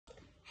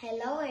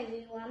Hello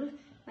everyone,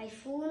 my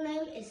full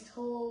name is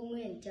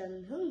HřejNGUYUN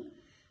CHβαθμούς.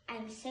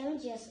 I'm 7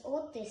 years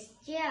old this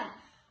year.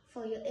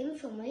 For your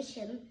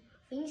information,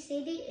 Vinh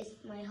City is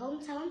my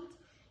hometown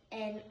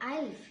and I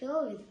live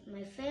here with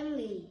my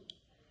family.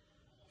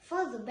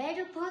 For the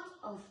better part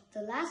of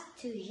the last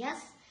 2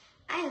 years,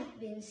 I have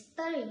been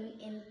studying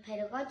in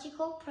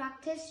pedagogical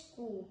practice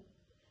school.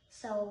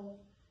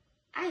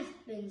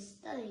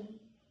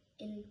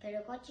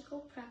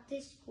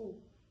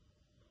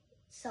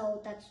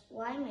 So that's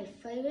why my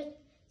favorite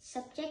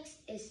subject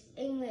is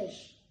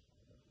English.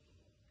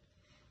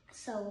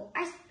 So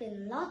I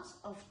spend lots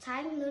of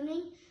time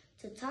learning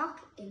to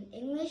talk in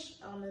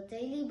English on a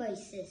daily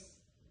basis.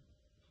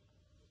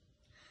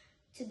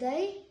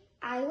 Today,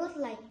 I would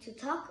like to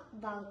talk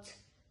about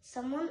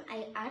someone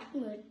I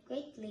admire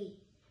greatly.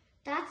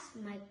 That's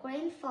my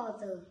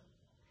grandfather.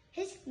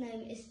 His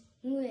name is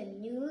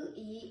Nguyễn Như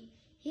Ý.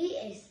 He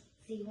is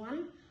the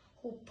one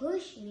who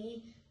pushed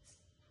me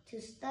to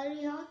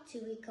study hard to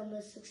become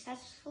a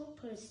successful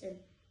person.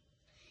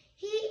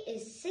 He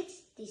is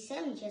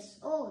 67 years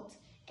old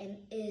and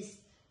is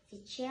the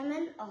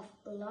chairman of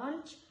a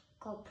large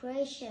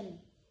corporation.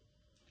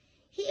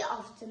 He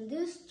often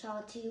does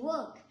charity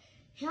work,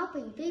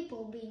 helping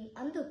people being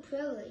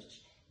underprivileged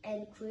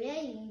and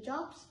creating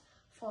jobs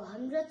for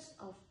hundreds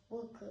of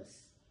workers.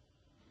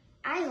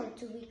 I hope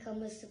to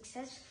become a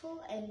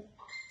successful and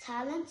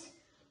talented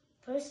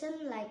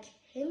person like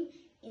him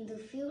in the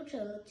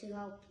future to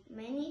help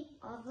many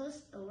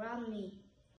others around me.